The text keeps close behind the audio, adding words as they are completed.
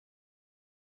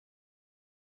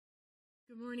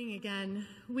Good morning again.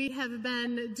 We have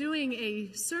been doing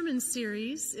a sermon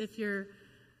series, if you're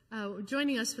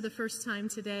joining us for the first time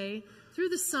today, through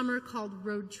the summer called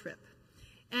Road Trip.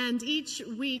 And each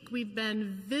week we've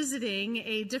been visiting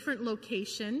a different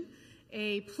location,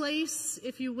 a place,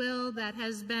 if you will, that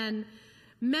has been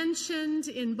mentioned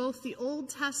in both the Old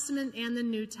Testament and the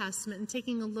New Testament, and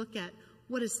taking a look at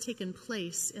what has taken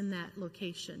place in that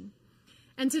location.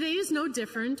 And today is no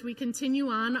different. We continue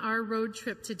on our road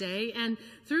trip today. And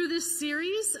through this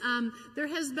series, there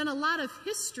has been a lot of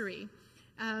history.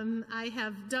 I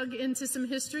have dug into some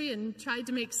history and tried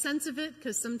to make sense of it,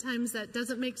 because sometimes that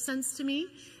doesn't make sense to me.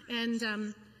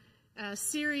 And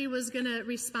Siri was going to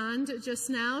respond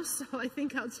just now, so I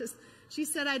think she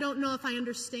said, "I don't know if I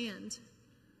understand."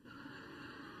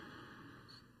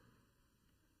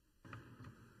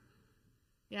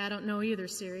 Yeah, I don't know either,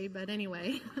 Siri, but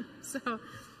anyway. So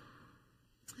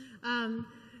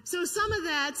some of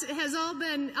that has all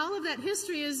of that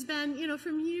history has been,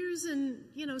 from years and,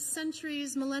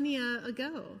 centuries, millennia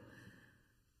ago.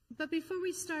 But before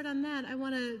we start on that, I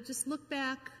want to just look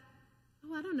back,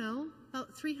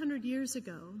 about 300 years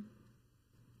ago.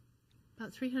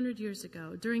 About 300 years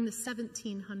ago, during the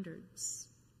 1700s,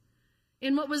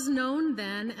 in what was known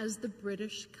then as the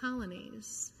British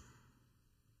colonies.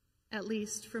 At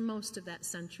least for most of that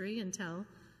century, until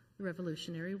the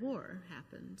Revolutionary War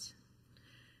happened.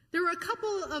 There were a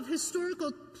couple of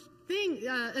historical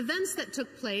events that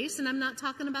took place, and I'm not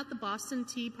talking about the Boston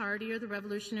Tea Party or the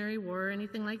Revolutionary War or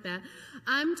anything like that.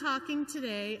 I'm talking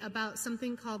today about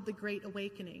something called the Great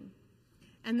Awakening.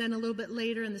 And then a little bit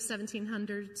later in the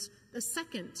 1700s, the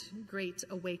Second Great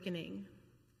Awakening.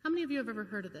 How many of you have ever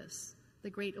heard of this? The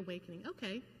Great Awakening.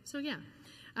 Okay, so yeah,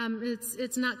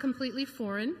 it's not completely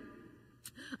foreign.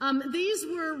 These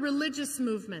were religious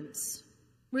movements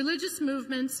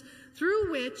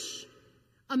through which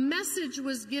a message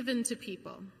was given to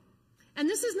people. And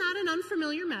this is not an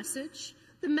unfamiliar message.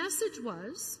 The message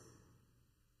was,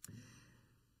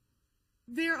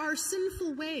 there are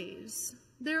sinful ways.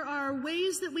 There are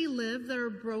ways that we live that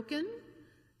are broken,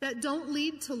 that don't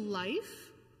lead to life.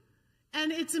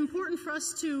 And it's important for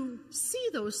us to see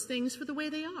those things for the way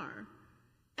they are,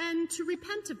 and to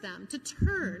repent of them, to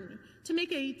turn, to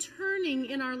make a turning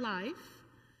in our life,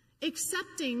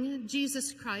 accepting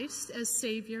Jesus Christ as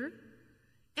Savior,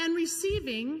 and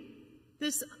receiving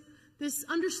this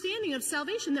understanding of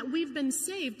salvation, that we've been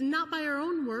saved, not by our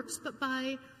own works, but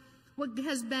by what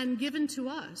has been given to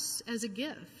us as a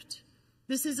gift.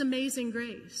 This is amazing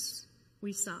grace,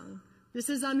 we sung. This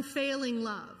is unfailing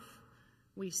love,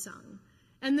 we sung.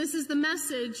 And this is the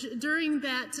message during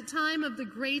that time of the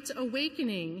Great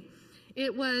Awakening.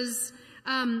 It was,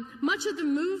 much of the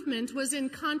movement was in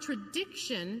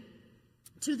contradiction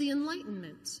to the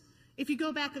Enlightenment. If you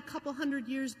go back a couple hundred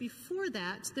years before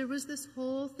that, there was this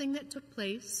whole thing that took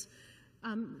place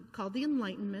called the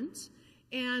Enlightenment.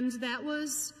 And that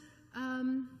was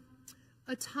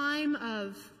a time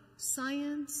of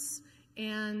science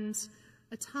and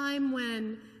a time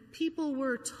when people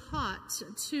were taught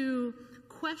to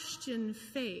question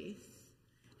faith,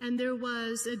 and there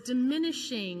was a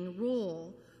diminishing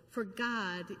role for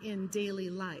God in daily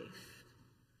life.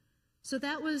 So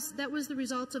that was the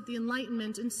result of the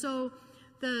Enlightenment. And so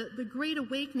the Great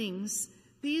Awakenings,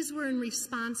 these were in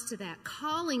response to that,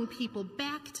 calling people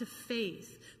back to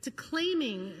faith, to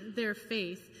claiming their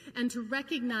faith, and to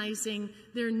recognizing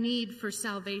their need for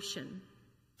salvation.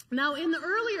 Now, in the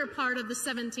earlier part of the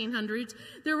 1700s,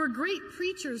 there were great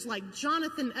preachers like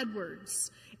Jonathan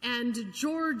Edwards and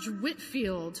George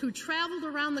Whitefield, who traveled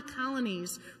around the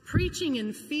colonies preaching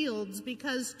in fields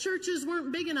because churches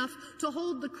weren't big enough to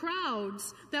hold the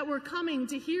crowds that were coming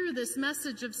to hear this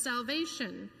message of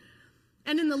salvation.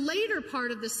 And in the later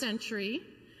part of the century,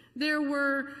 there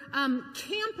were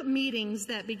camp meetings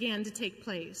that began to take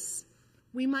place.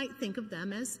 We might think of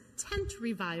them as tent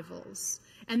revivals.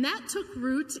 And that took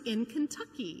root in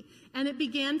Kentucky, and it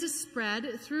began to spread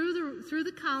through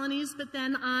the colonies, but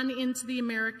then on into the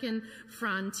American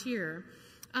frontier.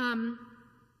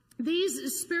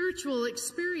 These spiritual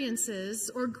experiences,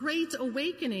 or great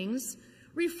awakenings,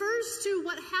 refers to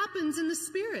what happens in the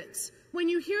spirit when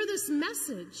you hear this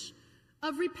message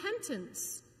of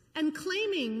repentance and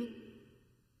claiming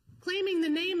the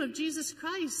name of Jesus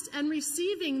Christ and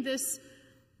receiving this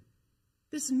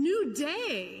new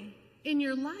day in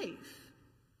your life.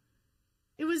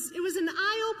 It was an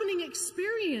eye-opening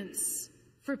experience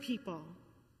for people.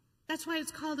 That's why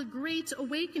it's called a Great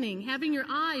Awakening, having your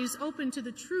eyes open to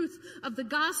the truth of the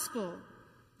gospel.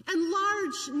 And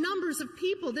large numbers of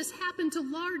people, this happened to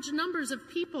large numbers of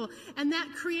people, and that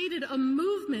created a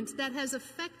movement that has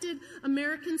affected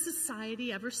American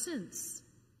society ever since.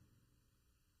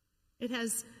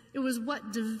 It was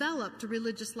what developed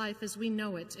religious life as we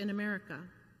know it in America.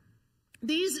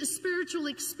 These spiritual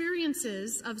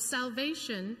experiences of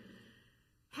salvation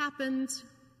happened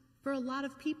for a lot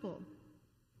of people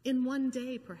in one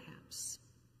day, perhaps.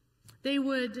 They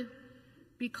would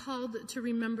be called to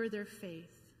remember their faith.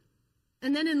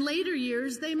 And then in later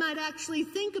years, they might actually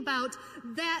think about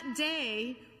that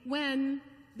day when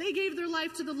they gave their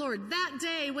life to the Lord, that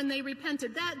day when they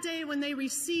repented, that day when they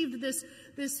received this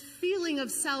feeling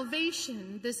of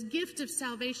salvation, this gift of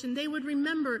salvation. They would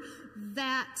remember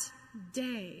that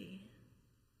day.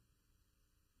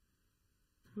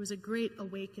 It was a great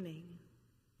awakening,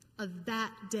 a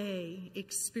that day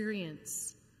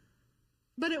experience.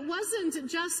 But it wasn't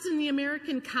just in the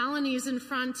American colonies and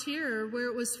frontier where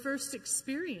it was first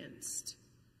experienced.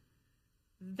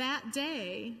 That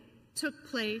day took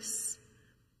place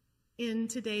in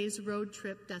today's road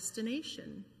trip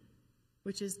destination,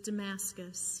 which is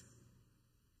Damascus.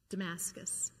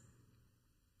 Damascus.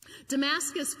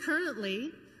 Damascus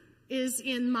currently is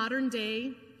in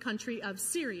modern-day country of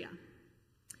Syria.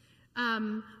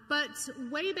 But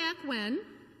way back when,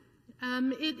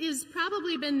 it has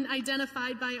probably been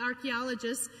identified by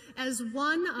archaeologists as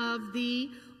one of the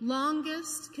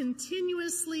longest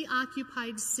continuously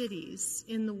occupied cities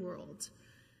in the world.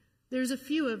 There's a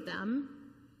few of them.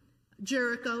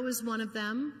 Jericho is one of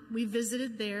them. We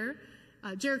visited there.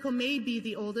 Jericho may be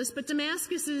the oldest, but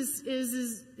Damascus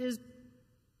is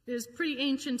pretty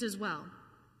ancient as well.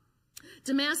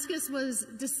 Damascus was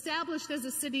established as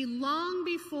a city long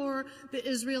before the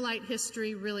Israelite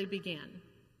history really began.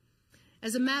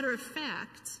 As a matter of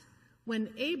fact, when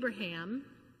Abraham,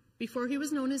 before he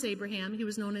was known as Abraham, he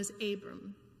was known as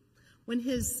Abram. When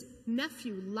his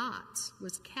nephew Lot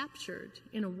was captured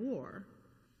in a war,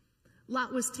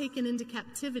 Lot was taken into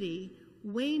captivity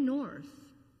way north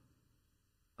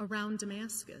around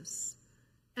Damascus.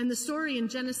 And the story in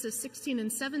Genesis 16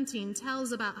 and 17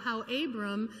 tells about how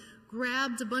Abram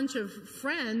grabbed a bunch of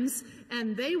friends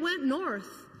and they went north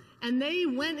and they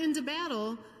went into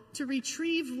battle to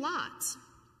retrieve Lot.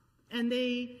 And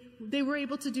they were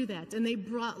able to do that, and they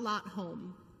brought Lot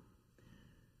home.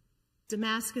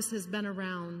 Damascus has been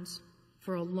around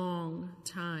for a long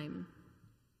time.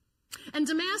 And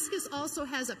Damascus also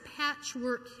has a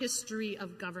patchwork history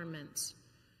of government.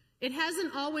 It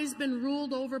hasn't always been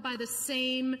ruled over by the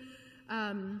same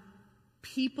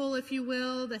people, if you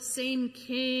will, the same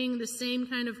king, the same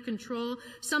kind of control.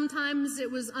 Sometimes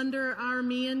it was under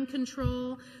Aramean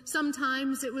control.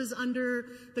 Sometimes it was under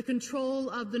the control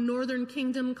of the northern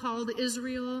kingdom called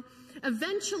Israel.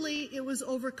 Eventually, it was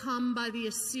overcome by the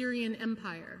Assyrian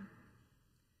Empire.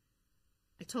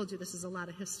 I told you this is a lot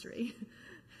of history.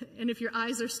 And if your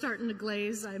eyes are starting to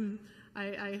glaze,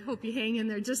 I hope you hang in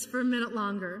there just for a minute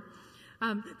longer.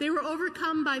 They were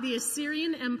overcome by the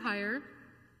Assyrian Empire,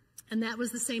 and that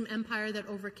was the same empire that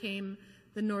overcame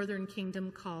the northern kingdom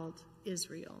called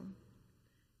Israel.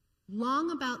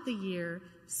 Long about the year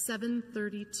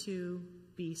 732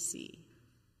 BC.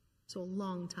 So a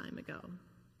long time ago.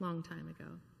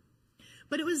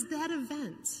 But it was that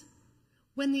event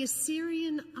when the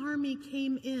Assyrian army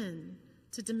came in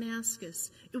to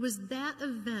Damascus. It was that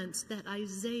event that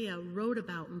Isaiah wrote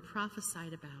about and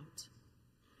prophesied about.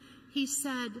 He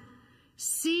said,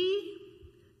 "See,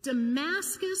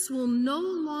 Damascus will no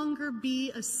longer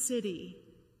be a city."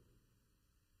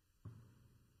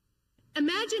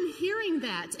 Imagine hearing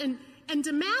that. And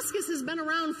Damascus has been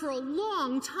around for a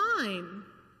long time.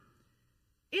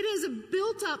 It is a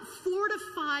built-up,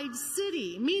 fortified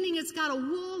city, meaning it's got a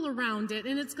wall around it,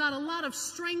 and it's got a lot of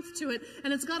strength to it,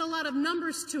 and it's got a lot of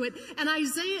numbers to it. And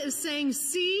Isaiah is saying,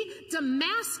 see,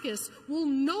 Damascus will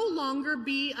no longer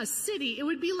be a city. It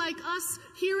would be like us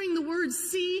hearing the words,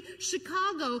 see,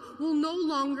 Chicago will no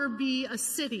longer be a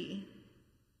city.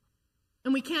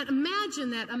 And we can't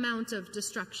imagine that amount of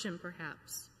destruction,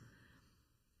 perhaps.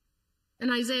 And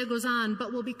Isaiah goes on,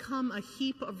 but will become a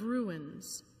heap of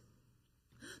ruins.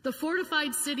 The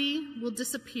fortified city will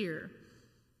disappear,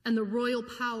 and the royal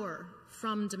power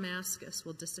from Damascus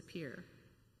will disappear.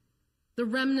 The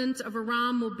remnant of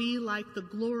Aram will be like the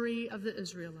glory of the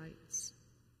Israelites.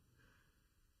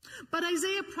 But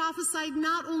Isaiah prophesied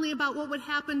not only about what would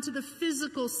happen to the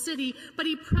physical city, but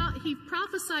he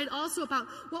prophesied also about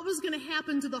what was going to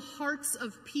happen to the hearts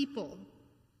of people.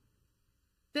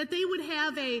 That they would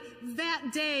have a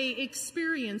that day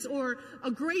experience, or a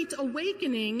great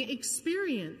awakening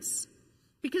experience.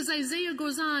 Because Isaiah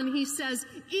goes on, he says,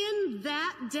 in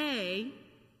that day,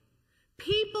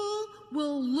 People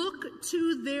will look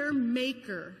to their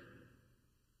Maker,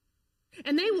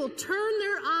 and they will turn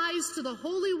their eyes to the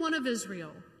Holy One of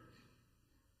Israel.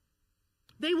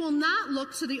 They will not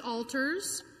look to the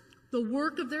altars, the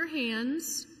work of their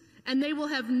hands, and they will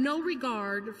have no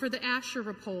regard for the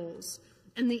Asherah poles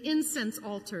and the incense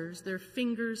altars their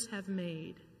fingers have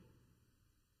made.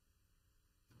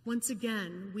 Once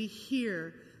again, we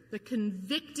hear the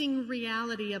convicting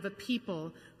reality of a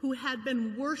people who had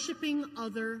been worshiping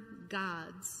other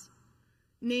gods,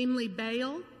 namely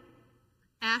Baal,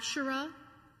 Asherah,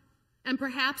 and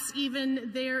perhaps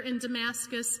even there in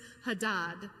Damascus,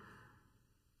 Hadad.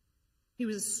 He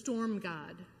was a storm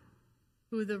god,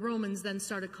 who the Romans then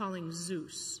started calling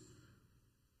Zeus.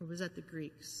 Or was that the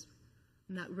Greeks?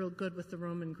 I'm not real good with the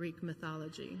Roman Greek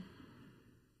mythology.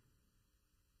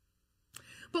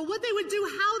 But what they would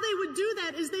do, how they would do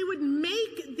that, is they would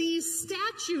make these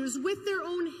statues with their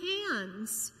own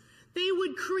hands. They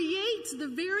would create the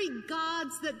very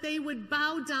gods that they would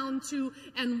bow down to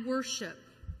and worship.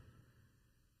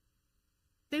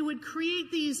 They would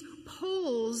create these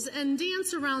poles and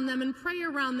dance around them and pray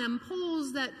around them,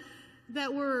 poles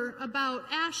that were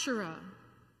about Asherah.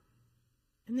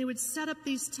 And they would set up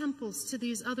these temples to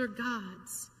these other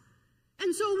gods.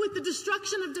 And so with the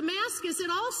destruction of Damascus, it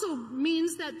also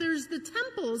means that there's the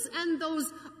temples and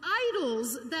those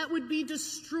idols that would be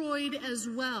destroyed as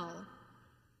well,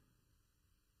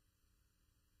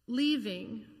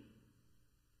 leaving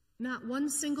not one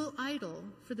single idol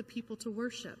for the people to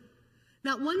worship.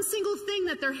 Not one single thing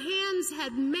that their hands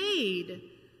had made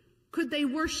could they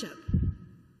worship.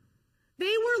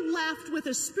 They were left with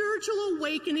a spiritual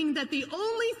awakening that the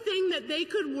only thing that they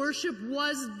could worship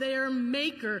was their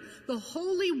Maker, the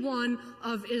Holy One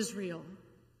of Israel.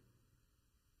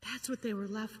 That's what they were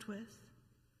left with.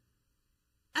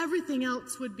 Everything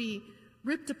else would be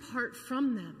ripped apart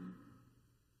from them.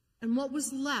 And what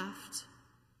was left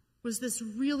was this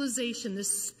realization,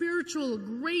 this spiritual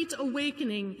great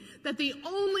awakening that the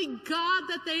only God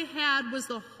that they had was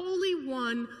the Holy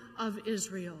One of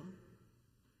Israel.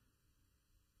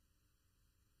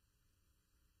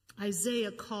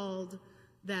 Isaiah called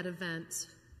that event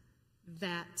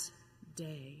that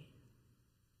day.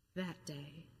 That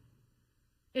day.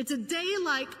 It's a day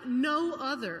like no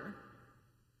other.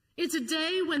 It's a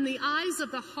day when the eyes of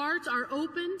the heart are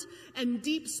opened and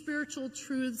deep spiritual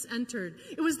truths entered.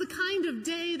 It was the kind of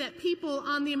day that people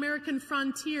on the American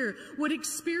frontier would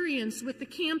experience with the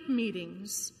camp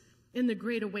meetings in the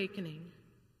Great Awakening.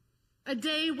 A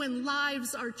day when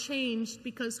lives are changed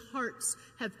because hearts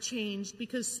have changed,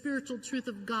 because spiritual truth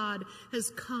of God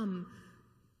has come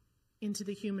into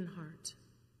the human heart.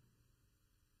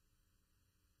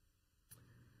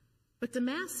 But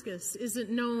Damascus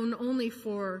isn't known only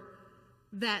for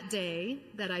that day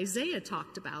that Isaiah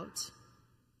talked about.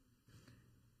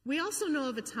 We also know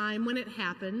of a time when it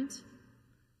happened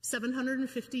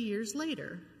 750 years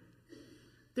later.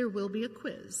 There will be a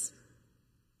quiz.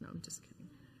 No, I'm just kidding.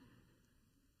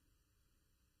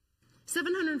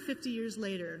 750 years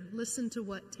later, listen to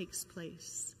what takes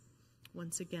place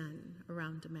once again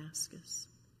around Damascus.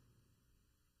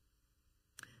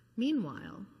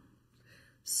 Meanwhile,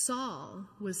 Saul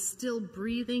was still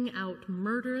breathing out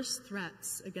murderous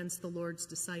threats against the Lord's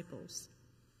disciples.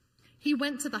 He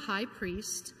went to the high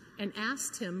priest and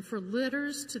asked him for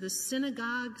letters to the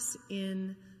synagogues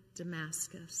in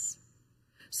Damascus,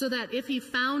 so that if he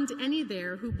found any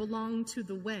there who belonged to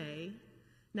the way,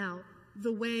 now,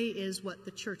 the way is what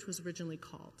the church was originally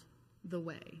called, the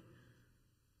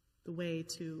way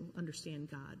to understand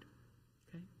God.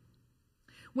 Okay?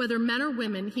 Whether men or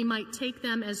women, he might take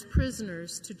them as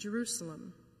prisoners to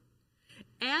Jerusalem.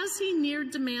 As he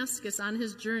neared Damascus on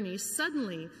his journey,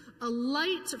 suddenly a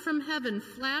light from heaven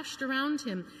flashed around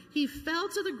him. He fell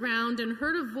to the ground and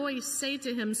heard a voice say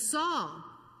to him, "Saul,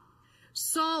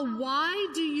 Saul,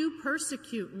 why do you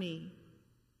persecute me?"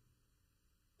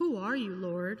 "Who are you,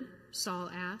 Lord?" Saul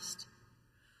asked.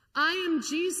 "I am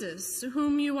Jesus,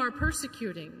 whom you are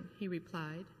persecuting," he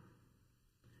replied.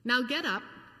 "Now get up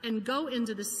and go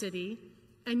into the city,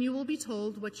 and you will be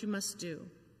told what you must do."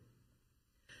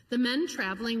 The men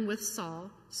traveling with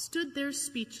Saul stood there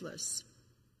speechless.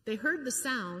 They heard the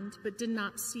sound, but did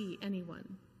not see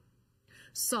anyone.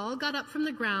 Saul got up from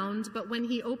the ground, but when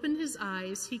he opened his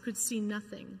eyes, he could see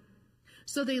nothing.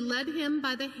 So they led him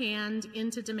by the hand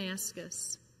into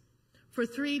Damascus. For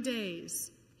 3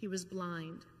 days he was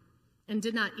blind and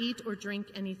did not eat or drink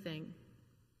anything.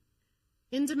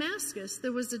 In Damascus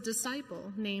there was a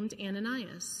disciple named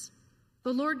Ananias.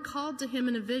 The Lord called to him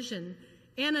in a vision,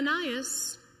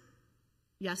 "Ananias."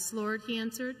 "Yes, Lord," he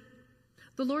answered.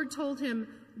 The Lord told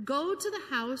him, "Go to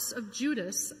the house of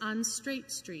Judas on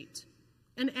Straight Street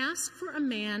and ask for a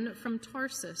man from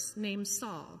Tarsus named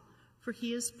Saul, for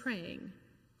he is praying.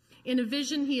 In a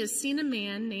vision he has seen a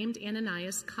man named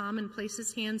Ananias come and place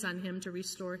his hands on him to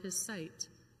restore his sight."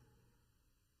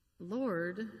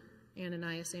 "Lord,"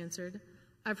 Ananias answered,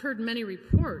 "I've heard many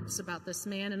reports about this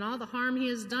man and all the harm he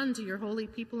has done to your holy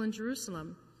people in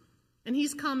Jerusalem. And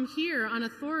he's come here on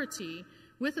authority,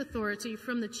 with authority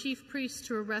from the chief priests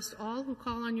to arrest all who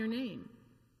call on your name."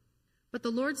 But the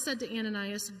Lord said to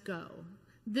Ananias, "Go.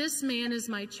 This man is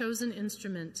my chosen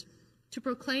instrument to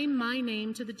proclaim my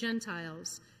name to the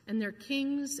Gentiles and their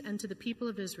kings and to the people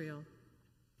of Israel.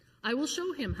 I will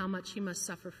show him how much he must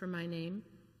suffer for my name."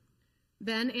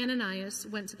 Then Ananias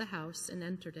went to the house and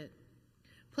entered it.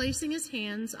 Placing his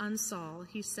hands on Saul,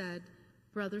 he said,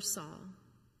 "Brother Saul,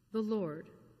 the Lord,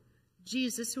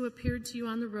 Jesus, who appeared to you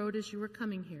on the road as you were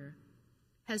coming here,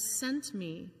 has sent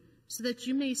me so that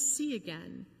you may see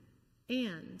again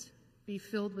and be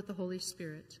filled with the Holy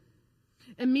Spirit."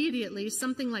 Immediately,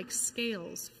 something like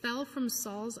scales fell from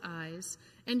Saul's eyes,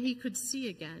 and he could see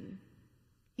again.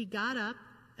 He got up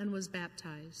and was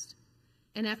baptized,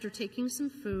 and after taking some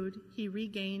food, he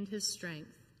regained his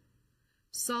strength.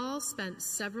 Saul spent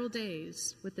several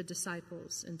days with the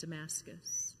disciples in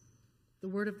Damascus. The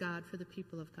word of God for the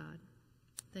people of God.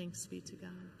 Thanks be to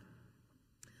God.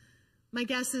 My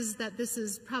guess is that this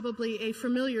is probably a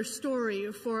familiar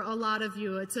story for a lot of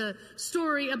you. It's a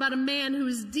story about a man who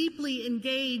is deeply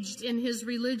engaged in his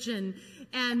religion,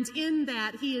 and in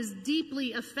that he is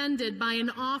deeply offended by an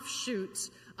offshoot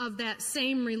of that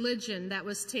same religion that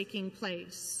was taking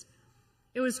place.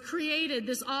 It was created,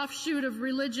 this offshoot of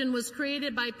religion was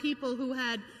created by people who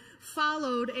had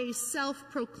followed a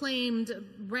self-proclaimed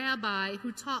rabbi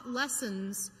who taught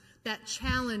lessons that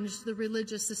challenged the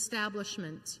religious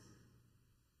establishment.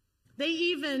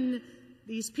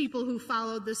 These people who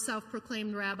followed this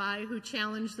self-proclaimed rabbi who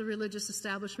challenged the religious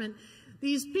establishment,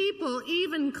 these people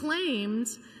even claimed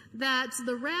that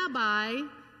the rabbi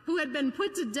who had been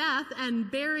put to death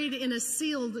and buried in a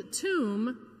sealed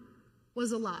tomb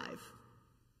was alive.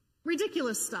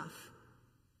 Ridiculous stuff.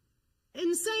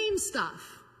 Insane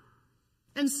stuff.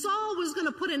 And Saul was going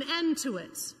to put an end to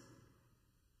it.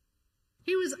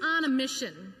 He was on a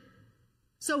mission.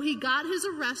 So he got his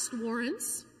arrest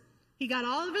warrants. He got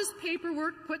all of his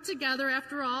paperwork put together.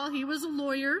 After all, he was a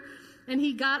lawyer, and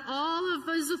he got all of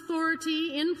his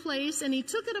authority in place, and he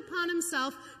took it upon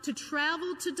himself to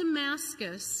travel to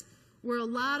Damascus, where a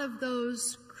lot of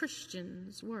those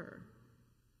Christians were.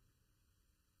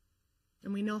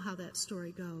 And we know how that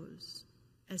story goes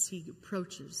as he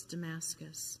approaches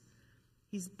Damascus.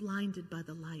 He's blinded by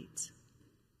the light,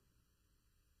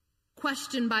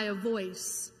 questioned by a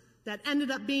voice that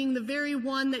ended up being the very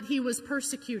one that he was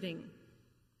persecuting.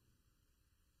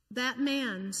 That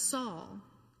man, Saul,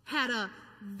 had a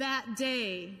that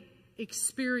day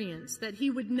experience that he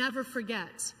would never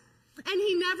forget. And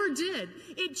he never did.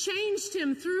 It changed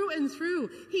him through and through.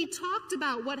 He talked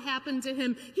about what happened to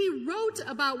him. He wrote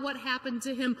about what happened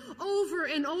to him over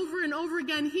and over and over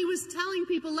again. He was telling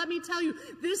people, let me tell you,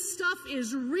 this stuff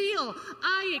is real.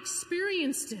 I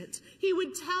experienced it. He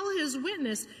would tell his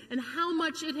witness and how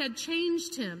much it had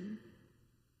changed him.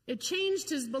 It changed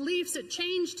his beliefs. It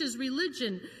changed his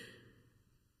religion.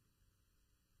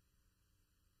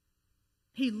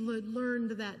 He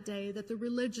learned that day that the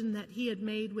religion that he had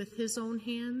made with his own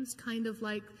hands, kind of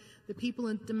like the people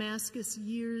in Damascus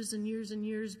years and years and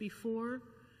years before,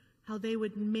 how they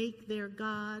would make their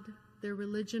God, their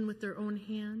religion with their own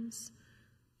hands.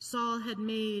 Saul had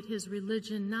made his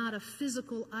religion not a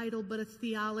physical idol, but a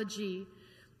theology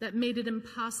that made it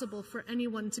impossible for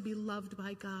anyone to be loved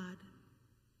by God.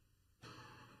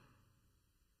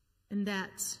 And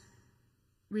that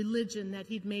religion that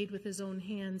he'd made with his own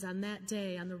hands on that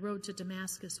day on the road to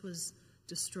Damascus was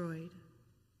destroyed.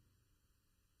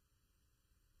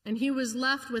 And he was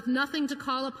left with nothing to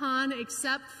call upon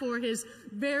except for his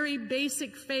very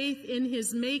basic faith in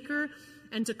his Maker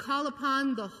and to call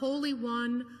upon the Holy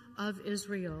One of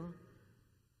Israel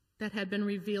that had been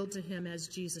revealed to him as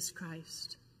Jesus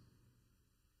Christ.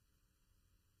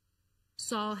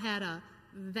 Saul had a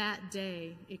that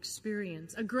day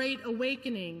experience, a great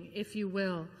awakening, if you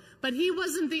will. But he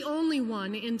wasn't the only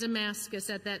one in Damascus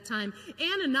at that time.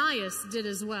 Ananias did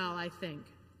as well, I think.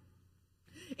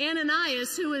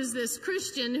 Ananias, who is this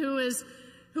Christian who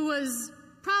was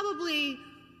probably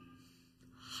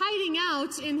hiding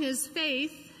out in his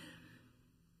faith,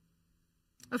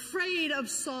 afraid of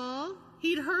Saul.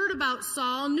 He'd heard about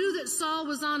Saul, knew that Saul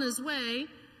was on his way,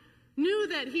 knew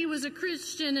that he was a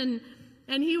Christian, and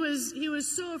And he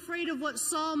was so afraid of what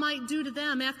Saul might do to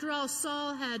them. After all,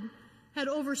 Saul had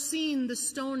overseen the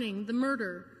stoning, the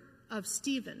murder of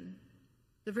Stephen,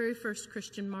 the very first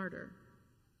Christian martyr.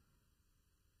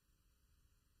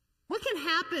 What can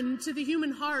happen to the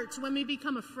human heart when we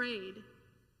become afraid?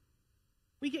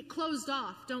 We get closed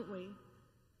off, don't we?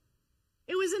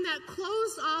 It was in that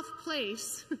closed off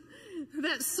place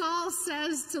that Saul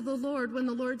says to the Lord, when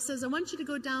the Lord says, I want you to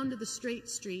go down to the straight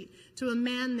street to a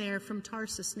man there from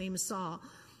Tarsus named Saul.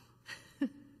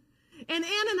 And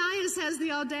Ananias has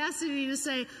the audacity to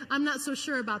say, I'm not so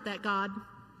sure about that, God.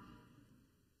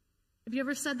 Have you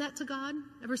ever said that to God?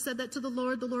 Ever said that to the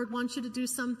Lord? The Lord wants you to do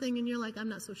something and you're like, I'm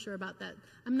not so sure about that.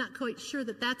 I'm not quite sure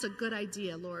that that's a good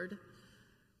idea, Lord.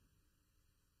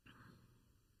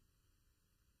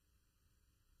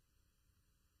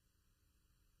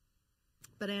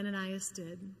 But Ananias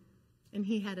did, and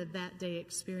he had a that day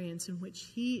experience in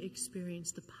which he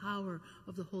experienced the power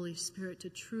of the Holy Spirit to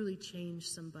truly change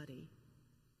somebody.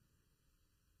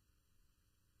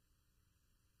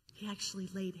 He actually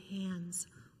laid hands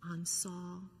on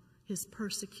Saul, his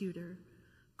persecutor,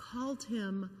 called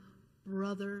him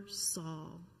Brother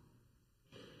Saul.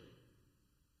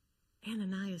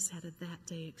 Ananias had a that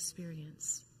day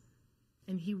experience,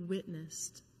 and he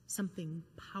witnessed something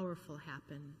powerful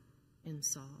happen in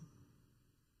Saul.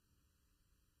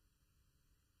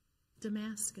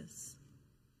 Damascus,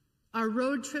 our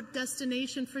road trip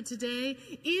destination for today,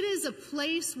 it is a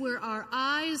place where our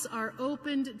eyes are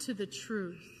opened to the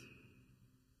truth.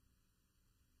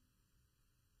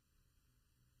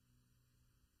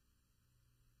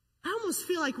 I almost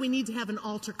feel like we need to have an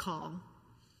altar call.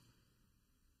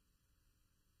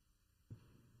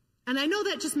 And I know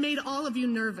that just made all of you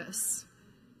nervous.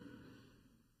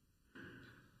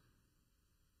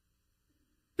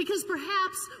 Because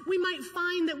perhaps we might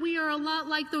find that we are a lot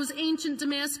like those ancient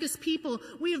Damascus people.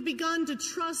 We have begun to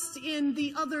trust in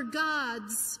the other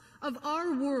gods of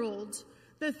our world,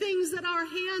 the things that our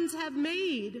hands have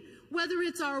made, whether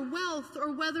it's our wealth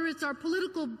or whether it's our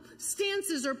political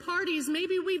stances or parties.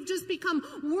 Maybe we've just become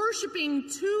worshiping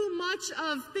too much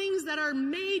of things that are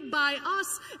made by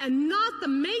us and not the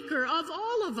maker of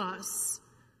all of us.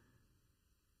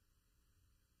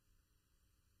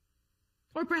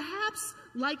 Or perhaps,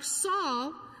 like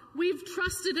Saul, we've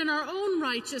trusted in our own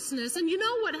righteousness. And you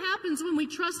know what happens when we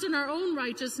trust in our own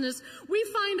righteousness? We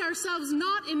find ourselves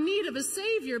not in need of a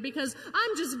Savior because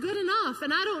I'm just good enough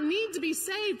and I don't need to be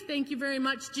saved. Thank you very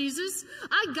much, Jesus.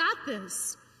 I got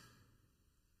this.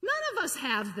 None of us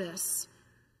have this.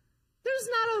 There's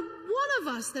not a one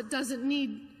of us that doesn't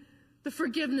need the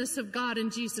forgiveness of God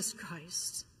in Jesus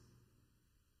Christ.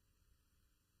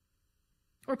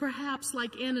 Or perhaps,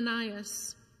 like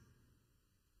Ananias,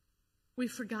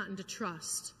 we've forgotten to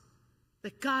trust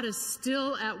that God is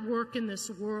still at work in this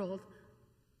world.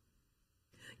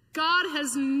 God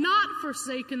has not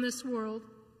forsaken this world.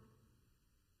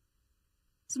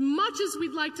 As much as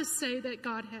we'd like to say that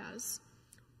God has,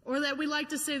 or that we like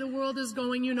to say the world is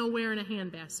going, you know where, in a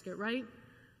handbasket, right?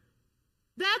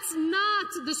 That's not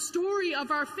the story of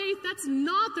our faith. That's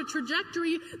not the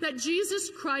trajectory that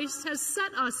Jesus Christ has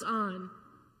set us on.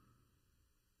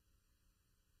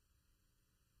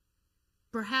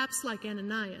 Perhaps, like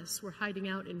Ananias, we're hiding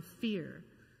out in fear,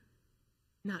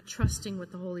 not trusting what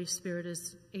the Holy Spirit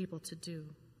is able to do.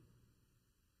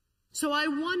 So I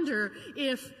wonder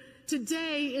if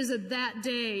today is a that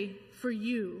day for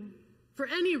you, for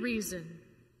any reason.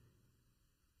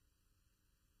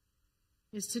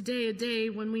 Is today a day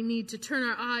when we need to turn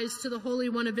our eyes to the Holy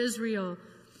One of Israel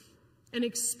and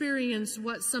experience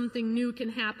what something new can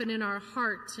happen in our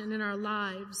heart and in our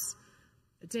lives?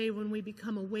 A day when we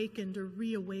become awakened or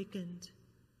reawakened.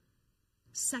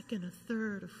 Second, a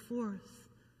third, a fourth,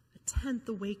 a 10th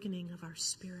awakening of our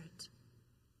spirit.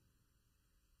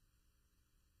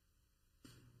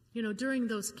 You know, during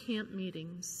those camp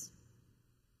meetings,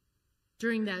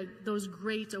 during those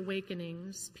great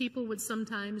awakenings, people would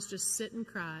sometimes just sit and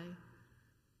cry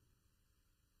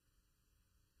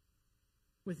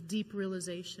with deep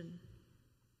realization.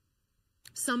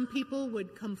 Some people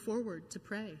would come forward to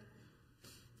pray.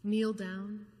 Kneel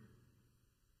down.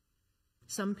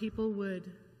 Some people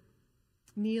would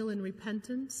kneel in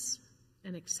repentance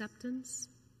and acceptance.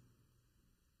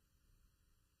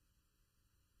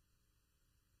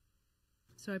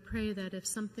 So I pray that if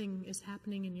something is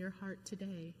happening in your heart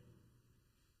today,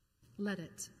 let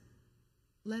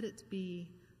it be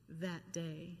that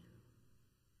day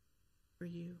for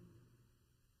you.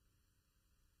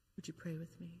 Would you pray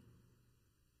with me?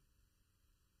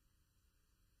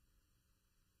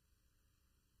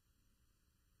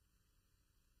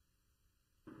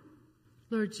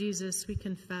 Lord Jesus, we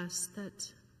confess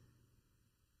that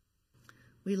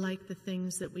we like the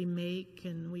things that we make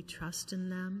and we trust in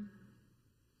them,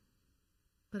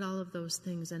 but all of those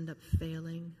things end up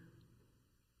failing,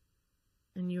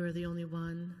 and you are the only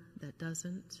one that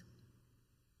doesn't.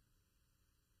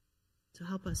 So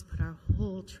help us put our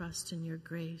whole trust in your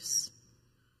grace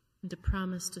and to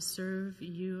promise to serve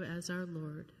you as our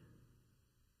Lord.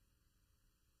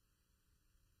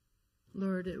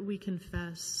 Lord, we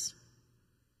confess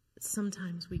that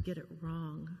sometimes we get it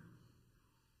wrong,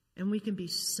 and we can be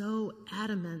so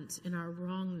adamant in our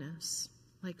wrongness,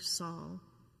 like Saul,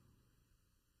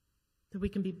 that we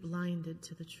can be blinded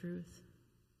to the truth.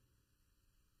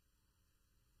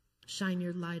 Shine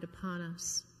your light upon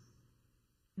us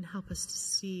and help us to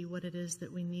see what it is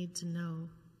that we need to know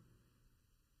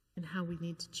and how we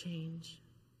need to change.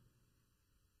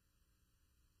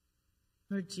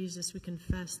 Lord Jesus, we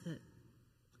confess that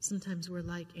sometimes we're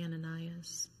like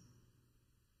Ananias,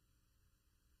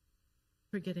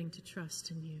 forgetting to trust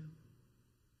in you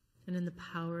and in the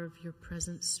power of your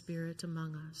present Spirit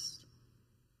among us,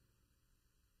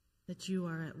 that you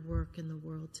are at work in the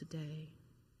world today.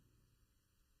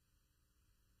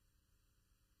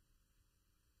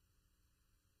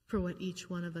 For what each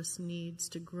one of us needs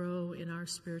to grow in our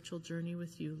spiritual journey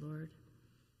with you, Lord,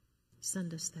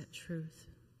 send us that truth.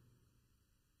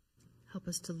 Help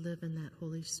us to live in that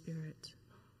Holy Spirit.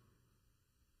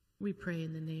 We pray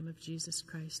in the name of Jesus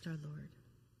Christ our Lord.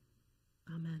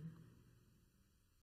 Amen.